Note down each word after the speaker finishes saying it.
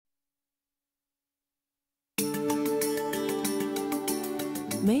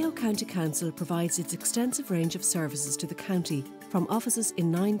Mayo County Council provides its extensive range of services to the county from offices in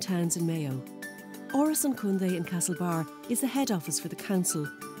 9 towns in Mayo. Aras and Contae in Castlebar is the head office for the council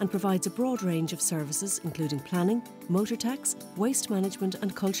and provides a broad range of services including planning, motor tax, waste management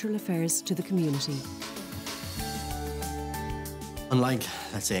and cultural affairs to the community. Unlike,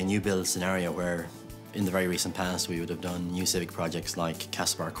 let's say, a new build scenario where in the very recent past we would have done new civic projects like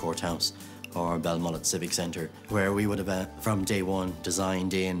Castlebar Courthouse or Belmullet Civic Centre, where we would have from day one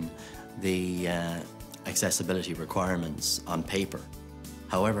designed in the accessibility requirements on paper.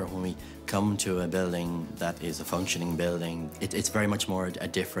 However, when we come to a building that is a functioning building, it's very much more a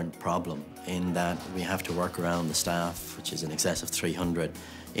different problem in that we have to work around the staff, which is in excess of 300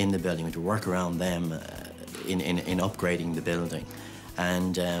 in the building. We have to work around them in upgrading the building.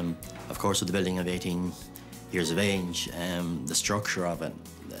 And of course, with the building of 18 years of age, the structure of it,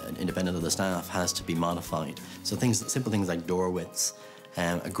 independent of the staff, has to be modified. So simple things like door widths,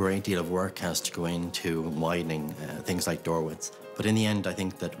 a great deal of work has to go into widening things like door widths. But in the end, I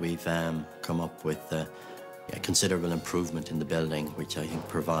think that we've come up with a considerable improvement in the building, which I think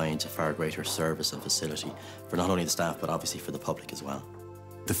provides a far greater service and facility for not only the staff, but obviously for the public as well.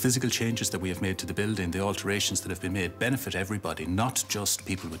 The physical changes that we have made to the building, the alterations that have been made, benefit everybody, not just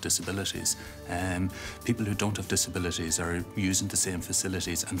people with disabilities. People who don't have disabilities are using the same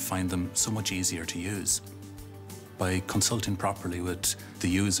facilities and find them so much easier to use. By consulting properly with the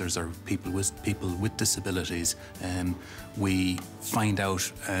users or people with disabilities, we find out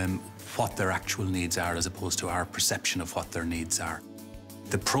what their actual needs are as opposed to our perception of what their needs are.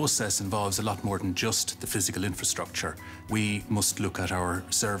 The process involves a lot more than just the physical infrastructure. We must look at our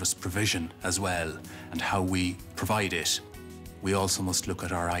service provision as well and how we provide it. We also must look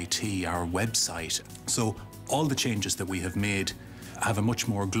at our IT, our website. So all the changes that we have made have a much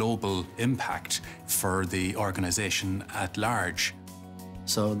more global impact for the organisation at large.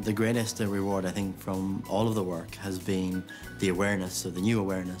 So the greatest reward, I think, from all of the work has been the awareness, the new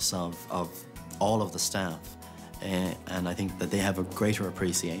awareness of all of the staff. And I think that they have a greater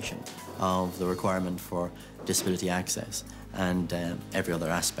appreciation of the requirement for disability access and every other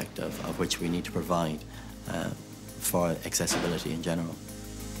aspect of which we need to provide for accessibility in general.